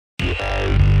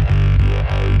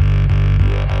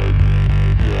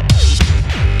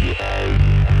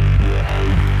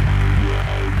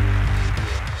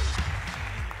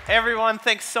Hey everyone,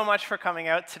 thanks so much for coming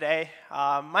out today.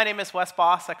 My name is Wes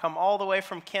Bos. I come all the way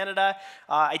from Canada.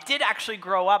 I did actually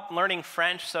grow up learning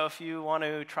French, so if you want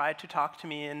to try to talk to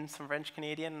me in some French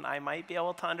Canadian, I might be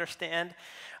able to understand.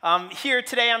 Here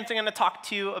today, I'm going to talk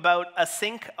to you about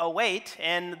Async Await,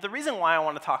 and the reason why I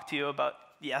want to talk to you about,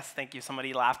 yes, thank you,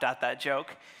 somebody laughed at that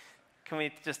joke. Can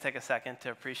we just take a second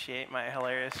to appreciate my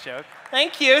hilarious joke?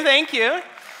 Thank you, thank you.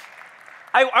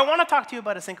 I want to talk to you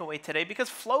about Async Await today because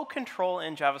flow control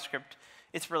in JavaScript,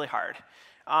 it's really hard.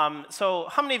 So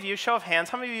how many of you, show of hands,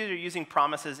 how many of you are using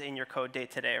promises in your code day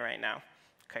to day right now?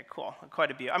 OK, cool,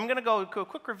 quite a few. I'm going to go a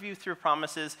quick review through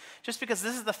promises just because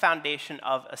this is the foundation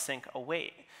of Async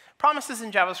Await. Promises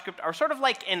in JavaScript are sort of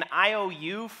like an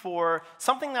IOU for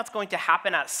something that's going to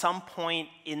happen at some point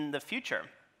in the future.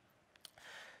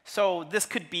 So this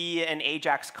could be an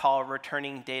AJAX call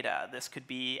returning data. This could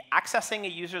be accessing a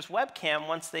user's webcam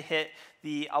once they hit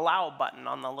the allow button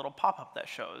on the little pop-up that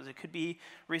shows. It could be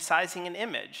resizing an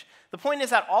image. The point is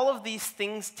that all of these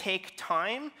things take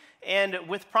time, and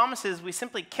with promises, we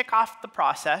simply kick off the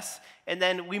process, and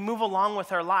then we move along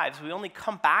with our lives. We only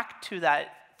come back to that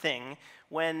thing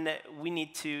when we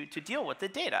need to deal with the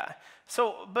data.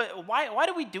 So, but why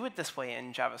do we do it this way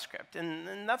in JavaScript?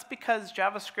 And that's because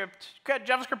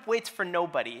JavaScript waits for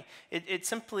nobody. It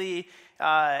simply,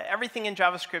 everything in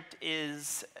JavaScript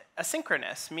is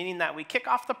asynchronous, meaning that we kick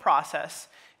off the process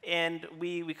and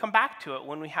we come back to it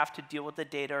when we have to deal with the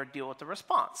data or deal with the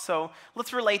response. So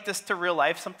let's relate this to real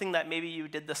life, something that maybe you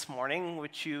did this morning,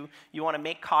 which you want to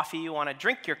make coffee, you want to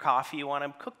drink your coffee, you want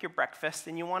to cook your breakfast,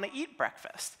 and you want to eat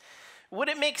breakfast. Would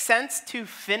it make sense to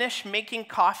finish making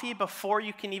coffee before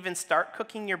you can even start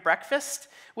cooking your breakfast?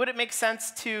 Would it make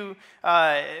sense to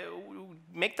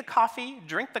make the coffee,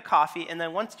 drink the coffee, and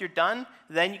then once you're done,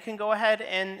 then you can go ahead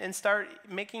and start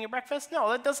making your breakfast? No,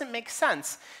 that doesn't make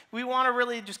sense. We want to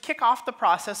really just kick off the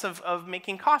process of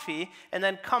making coffee and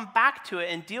then come back to it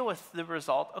and deal with the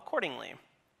result accordingly.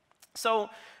 So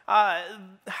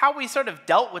how we sort of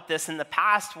dealt with this in the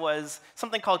past was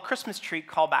something called Christmas tree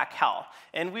callback hell.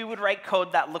 And we would write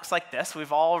code that looks like this.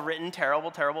 We've all written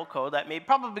terrible, terrible code that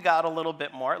probably got a little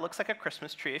bit more. It looks like a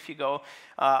Christmas tree if you go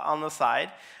on the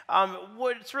side.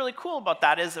 What's really cool about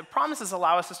that is that promises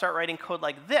allow us to start writing code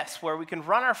like this, where we can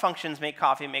run our functions, make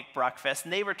coffee, make breakfast,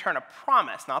 and they return a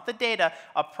promise, not the data,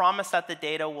 a promise that the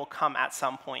data will come at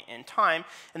some point in time.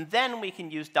 And then we can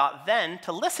use .then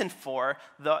to listen for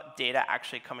the data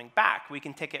actually coming back. We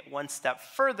can take it one step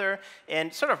further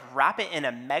and sort of wrap it in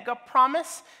a mega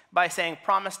promise by saying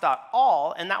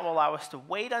promise.all, and that will allow us to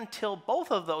wait until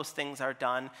both of those things are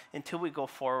done until we go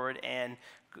forward and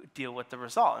deal with the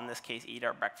result. In this case, eat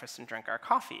our breakfast and drink our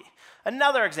coffee.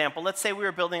 Another example, let's say we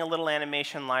were building a little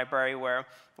animation library where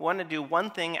we want to do one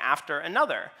thing after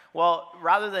another. Well,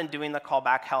 rather than doing the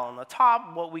callback hell on the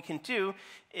top, what we can do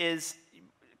is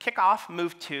kick off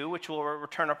move to, which will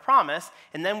return a promise,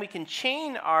 and then we can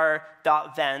chain our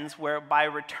 .thens by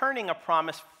returning a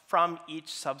promise from each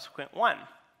subsequent one.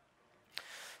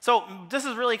 So this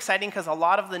is really exciting because a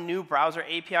lot of the new browser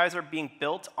APIs are being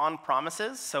built on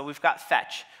promises. So we've got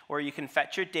fetch, where you can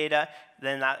fetch your data,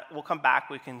 then that will come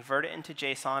back, we convert it into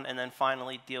JSON, and then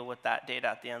finally deal with that data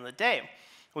at the end of the day.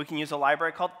 We can use a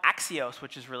library called Axios,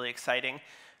 which is really exciting,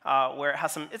 where it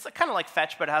has some, it's kind of like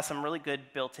fetch, but it has some really good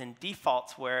built-in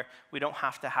defaults where we don't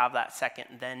have to have that second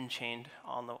then chained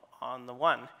on the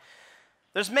one.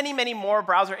 There's many, many more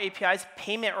browser APIs,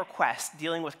 payment requests,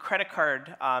 dealing with credit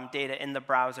card data in the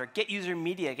browser, get user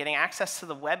media, getting access to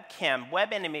the webcam,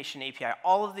 web animation API.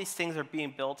 All of these things are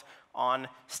being built on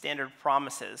standard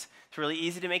promises. It's really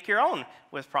easy to make your own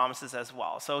with promises as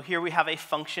well. So here we have a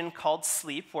function called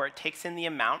sleep where it takes in the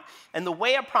amount. And the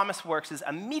way a promise works is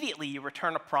immediately you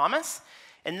return a promise.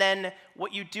 And then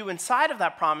what you do inside of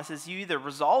that promise is you either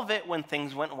resolve it when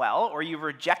things went well, or you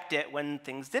reject it when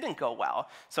things didn't go well.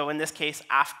 So in this case,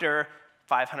 after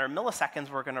 500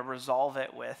 milliseconds, we're going to resolve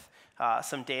it with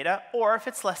some data. Or if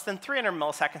it's less than 300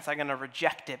 milliseconds, I'm going to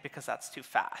reject it because that's too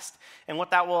fast. And what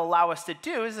that will allow us to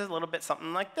do is a little bit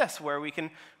something like this, where we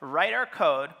can write our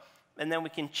code, and then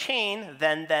we can chain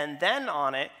then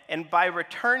on it. And by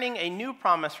returning a new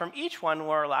promise from each one,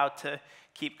 we're allowed to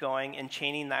keep going and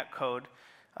chaining that code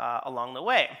along the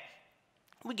way.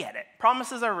 We get it.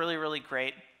 Promises are really, really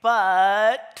great,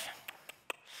 but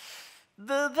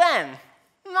the then,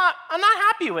 I'm not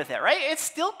happy with it, right? It's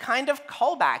still kind of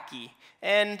callback-y.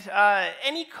 And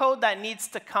any code that needs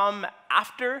to come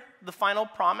after the final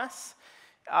promise,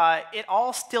 it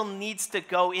all still needs to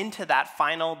go into that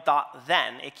final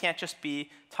 .then. It can't just be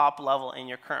top level in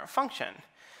your current function.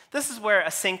 This is where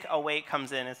Async Await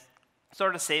comes in. It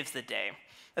sort of saves the day.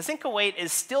 Async Await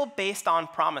is still based on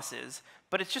promises,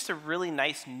 but it's just a really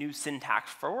nice new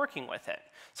syntax for working with it.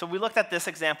 So we looked at this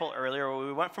example earlier where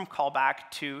we went from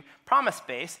callback to promise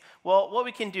base. Well, what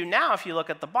we can do now, if you look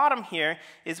at the bottom here,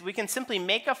 is we can simply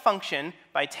make a function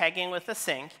by tagging with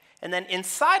async, and then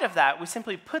inside of that, we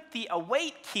simply put the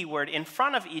await keyword in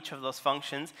front of each of those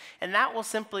functions, and that will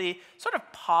simply sort of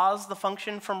pause the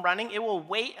function from running. It will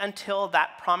wait until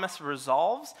that promise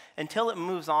resolves, until it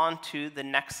moves on to the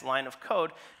next line of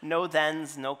code. No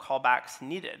thens, no callbacks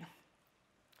needed.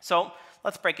 So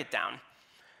let's break it down.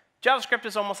 JavaScript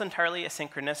is almost entirely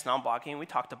asynchronous, non-blocking. We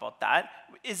talked about that.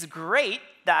 It's great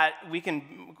that we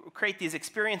can create these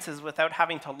experiences without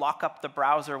having to lock up the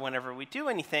browser whenever we do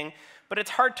anything, but it's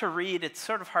hard to read. It's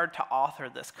sort of hard to author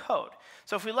this code.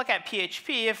 So if we look at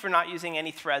PHP, if we're not using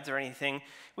any threads or anything,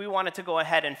 we wanted to go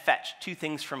ahead and fetch two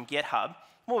things from GitHub.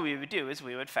 What we would do is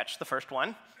we would fetch the first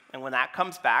one, and when that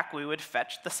comes back, we would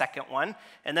fetch the second one.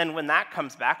 And then when that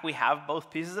comes back, we have both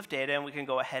pieces of data, and we can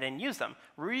go ahead and use them.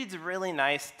 Reads really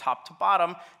nice, top to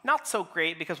bottom. Not so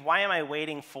great, because why am I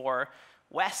waiting for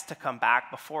Wes to come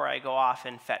back before I go off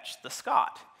and fetch the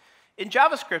Scott? In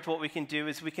JavaScript, what we can do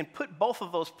is we can put both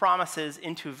of those promises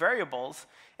into variables,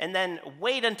 and then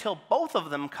wait until both of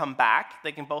them come back.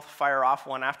 They can both fire off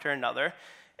one after another.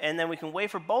 And then we can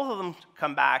wait for both of them to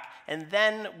come back, and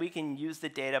then we can use the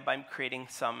data by creating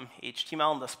some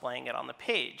HTML and displaying it on the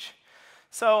page.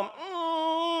 So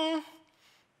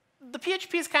the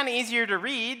PHP is kind of easier to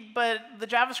read, but the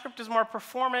JavaScript is more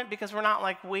performant because we're not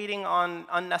like waiting on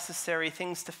unnecessary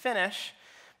things to finish.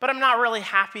 But I'm not really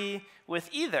happy with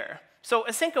either. So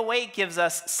Async Await gives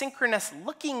us synchronous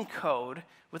looking code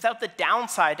without the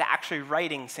downside to actually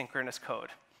writing synchronous code.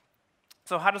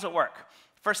 So how does it work?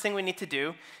 First thing we need to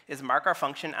do is mark our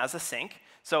function as async.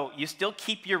 So you still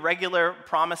keep your regular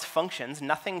promise functions.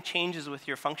 Nothing changes with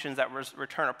your functions that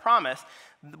return a promise.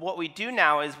 What we do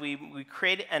now is we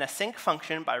create an async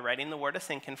function by writing the word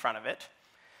async in front of it.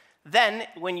 Then,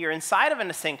 when you're inside of an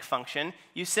async function,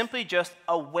 you simply just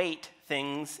await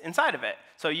things inside of it.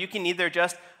 So you can either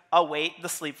just await the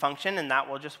sleep function, and that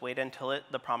will just wait until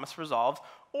the promise resolves.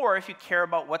 Or if you care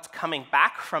about what's coming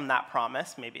back from that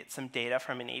promise, maybe it's some data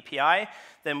from an API,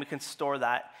 then we can store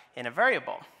that in a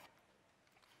variable.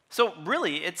 So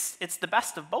really, it's the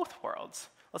best of both worlds.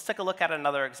 Let's take a look at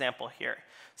another example here.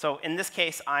 So in this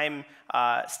case, I'm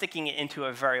sticking it into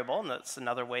a variable, and that's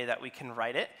another way that we can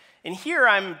write it. And here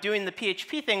I'm doing the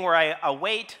PHP thing where I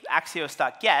await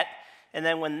axios.get, and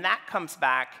then when that comes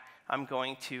back, I'm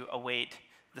going to await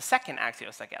the second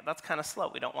axios.get. That's kind of slow.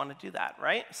 We don't want to do that,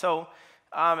 right? So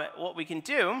what we can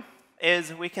do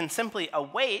is we can simply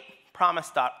await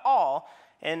promise.all,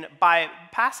 and by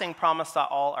passing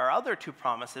promise.all our other two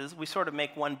promises, we sort of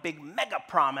make one big mega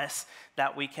promise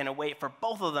that we can await for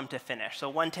both of them to finish. So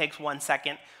one takes 1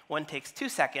 second, one takes 2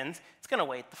 seconds. It's going to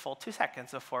wait the full 2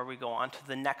 seconds before we go on to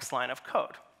the next line of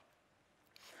code.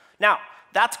 Now,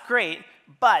 that's great,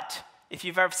 but if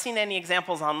you've ever seen any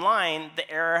examples online, the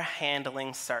error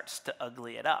handling starts to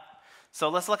ugly it up. So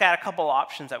let's look at a couple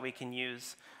options that we can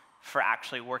use for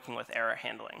actually working with error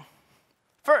handling.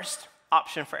 First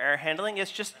option for error handling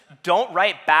is just don't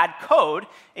write bad code,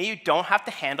 and you don't have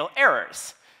to handle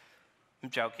errors. I'm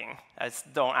joking.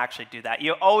 Don't actually do that.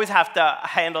 You always have to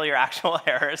handle your actual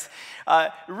errors.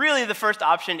 Really, the first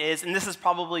option is, and this is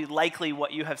probably likely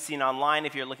what you have seen online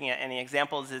if you're looking at any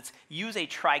examples, is use a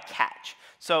try-catch.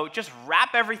 So just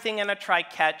wrap everything in a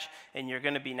try-catch, and you're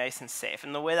going to be nice and safe.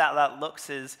 And the way that that looks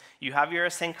is you have your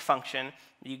async function.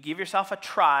 You give yourself a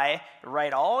try,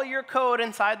 write all your code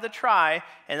inside the try,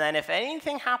 and then if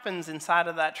anything happens inside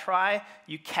of that try,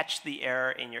 you catch the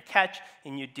error in your catch,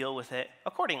 and you deal with it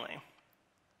accordingly.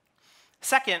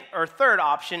 Second or third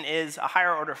option is a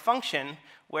higher order function,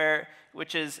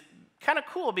 which is kind of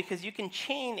cool because you can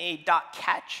chain a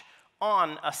 .catch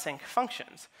on async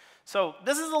functions. So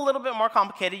this is a little bit more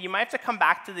complicated. You might have to come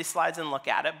back to these slides and look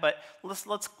at it, but let's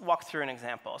walk through an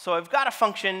example. So I've got a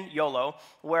function, YOLO,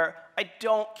 where I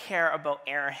don't care about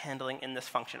error handling in this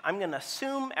function. I'm going to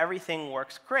assume everything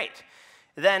works great.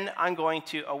 Then I'm going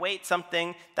to await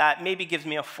something that maybe gives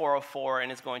me a 404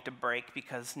 and is going to break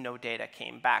because no data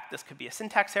came back. This could be a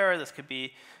syntax error. This could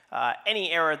be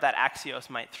any error that Axios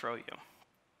might throw you.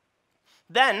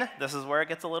 Then, this is where it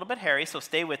gets a little bit hairy, so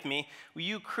stay with me.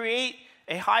 You create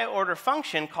a high-order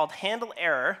function called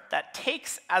handleError that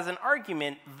takes as an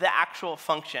argument the actual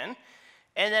function.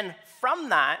 And then from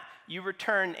that, you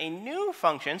return a new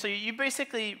function. So you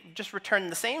basically just return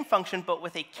the same function, but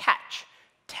with a catch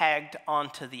tagged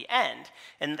onto the end.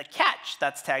 And the catch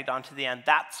that's tagged onto the end,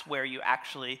 that's where you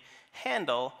actually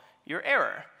handle your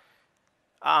error.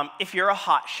 If you're a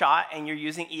hotshot and you're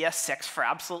using ES6 for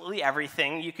absolutely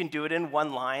everything, you can do it in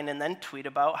one line and then tweet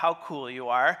about how cool you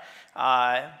are.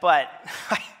 But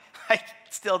I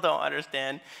still don't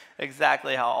understand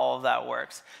exactly how all of that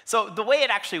works. So the way it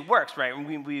actually works, right,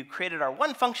 we created our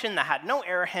one function that had no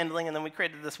error handling, and then we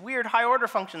created this weird high-order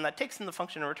function that takes in the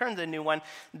function and returns a new one.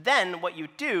 Then what you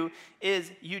do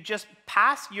is you just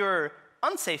pass your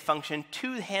unsafe function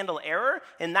to handle error,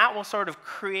 and that will sort of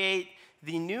create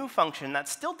the new function that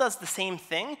still does the same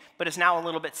thing, but is now a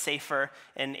little bit safer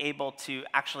and able to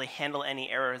actually handle any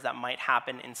errors that might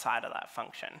happen inside of that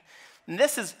function. And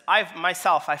this is, I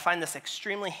find this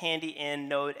extremely handy in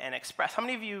Node and Express. How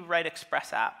many of you write Express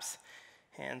apps?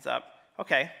 Hands up.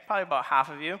 OK, probably about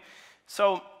half of you.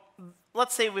 So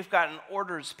let's say we've got an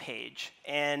orders page.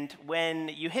 And when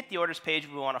you hit the orders page,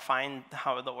 we want to find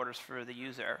how are the orders for the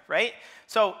user, right?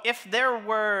 So if there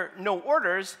were no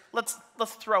orders, let's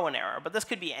throw an error. But this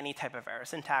could be any type of error,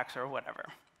 syntax or whatever.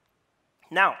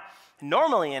 Now,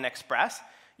 normally in Express,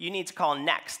 you need to call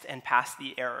next and pass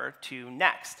the error to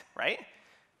next, right?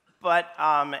 But,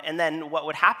 and then what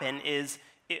would happen is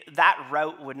that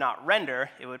route would not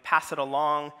render. It would pass it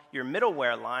along your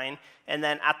middleware line, and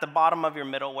then at the bottom of your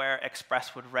middleware,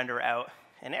 Express would render out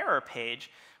an error page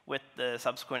with the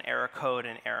subsequent error code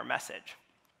and error message.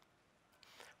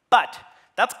 But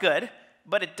that's good,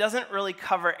 but it doesn't really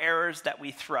cover errors that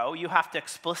we throw. You have to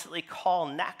explicitly call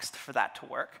next for that to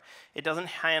work. It doesn't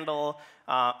handle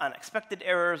unexpected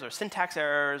errors or syntax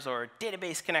errors or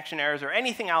database connection errors or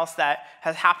anything else that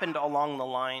has happened along the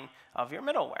line of your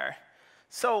middleware.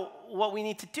 So what we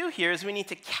need to do here is we need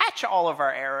to catch all of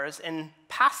our errors and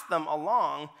pass them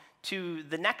along to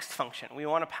the next function. We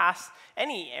want to pass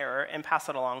any error and pass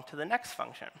it along to the next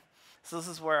function. So this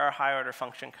is where our high order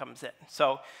function comes in.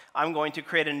 So I'm going to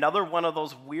create another one of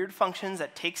those weird functions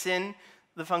that takes in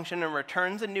the function and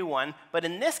returns a new one. But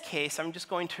in this case, I'm just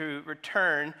going to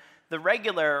return the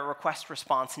regular request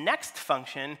response next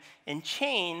function and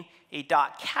chain a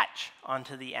 .catch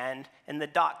onto the end. And the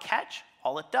 .catch,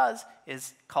 all it does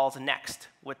is calls next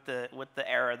with the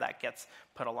error that gets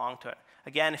put along to it.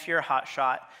 Again, if you're a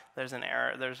hotshot, there's an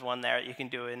error. There's one there. You can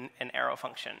do an arrow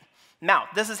function. Now,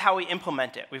 this is how we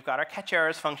implement it. We've got our catch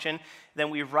errors function. Then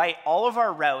we write all of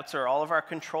our routes or all of our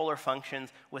controller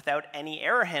functions without any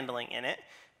error handling in it.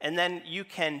 And then you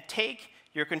can take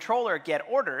your controller get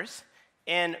orders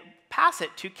and pass it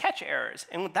to catch errors.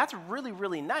 And that's really,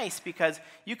 really nice because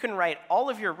you can write all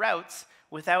of your routes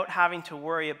without having to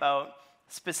worry about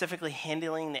specifically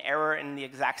handling the error in the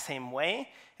exact same way.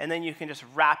 And then you can just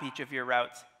wrap each of your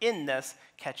routes in this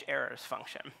catch errors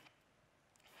function.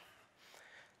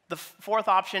 The fourth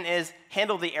option is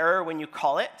handle the error when you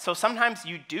call it. So sometimes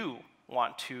you do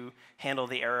want to handle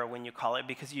the error when you call it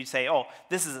because you say, oh,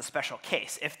 this is a special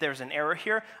case. If there's an error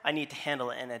here, I need to handle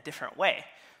it in a different way.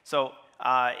 So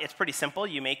it's pretty simple.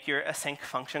 You make your async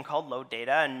function called load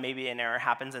data, and maybe an error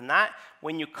happens in that.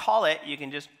 When you call it, you can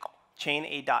just chain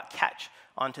a .catch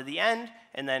onto the end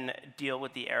and then deal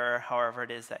with the error however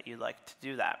it is that you'd like to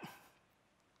do that.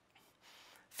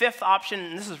 Fifth option,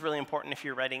 and this is really important if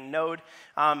you're writing Node,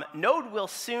 Node will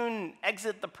soon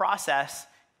exit the process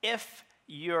if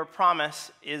your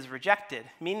promise is rejected,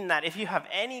 meaning that if you have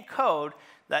any code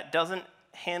that doesn't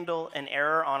handle an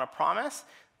error on a promise,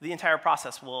 the entire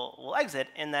process will exit,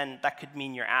 and then that could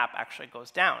mean your app actually goes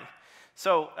down.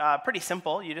 So pretty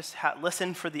simple. You just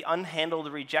listen for the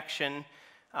unhandled rejection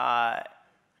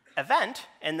event,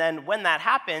 and then when that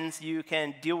happens, you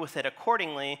can deal with it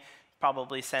accordingly,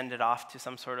 probably send it off to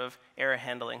some sort of error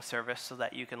handling service so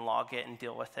that you can log it and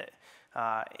deal with it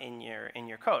in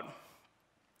your code.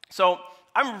 So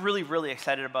I'm really, really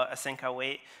excited about Async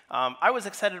Await. I was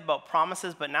excited about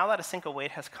promises, but now that Async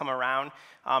Await has come around,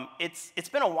 it's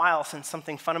been a while since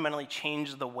something fundamentally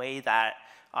changed the way that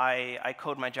I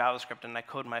code my JavaScript and I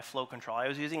code my flow control. I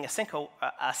was using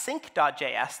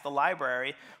async.js, the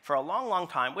library, for a long, long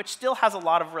time, which still has a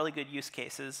lot of really good use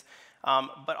cases.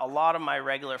 But a lot of my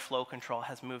regular flow control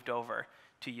has moved over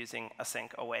to using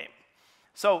Async Await.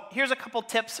 So here's a couple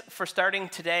tips for starting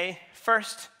today.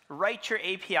 First, write your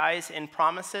APIs in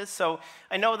promises. So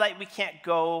I know that we can't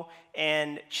go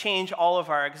and change all of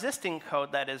our existing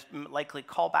code that is likely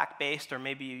callback-based, or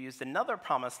maybe you used another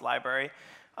promise library.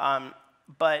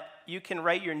 But you can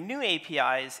write your new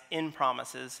APIs in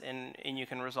promises, and you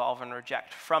can resolve and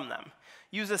reject from them.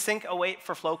 Use Async Await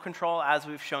for flow control, as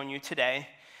we've shown you today.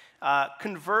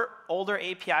 Convert older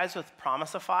APIs with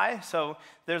Promisify. So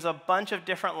there's a bunch of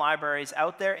different libraries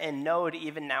out there, and Node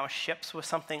even now ships with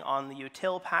something on the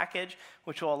util package,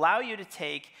 which will allow you to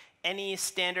take any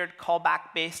standard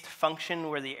callback-based function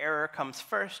where the error comes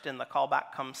first and the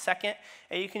callback comes second,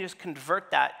 and you can just convert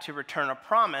that to return a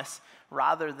promise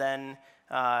rather than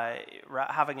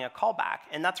having a callback.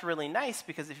 And that's really nice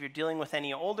because if you're dealing with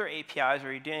any older APIs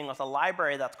or you're dealing with a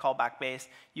library that's callback-based,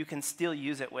 you can still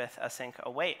use it with Async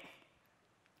Await.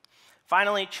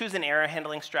 Finally, choose an error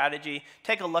handling strategy.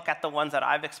 Take a look at the ones that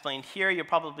I've explained here. You'll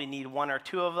probably need 1 or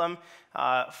 2 of them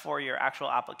for your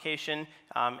actual application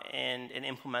and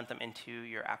implement them into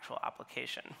your actual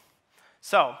application.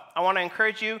 So I want to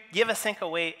encourage you, give Async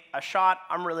Await a shot.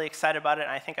 I'm really excited about it,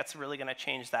 and I think it's really going to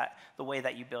change the way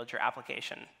that you build your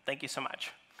application. Thank you so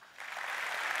much.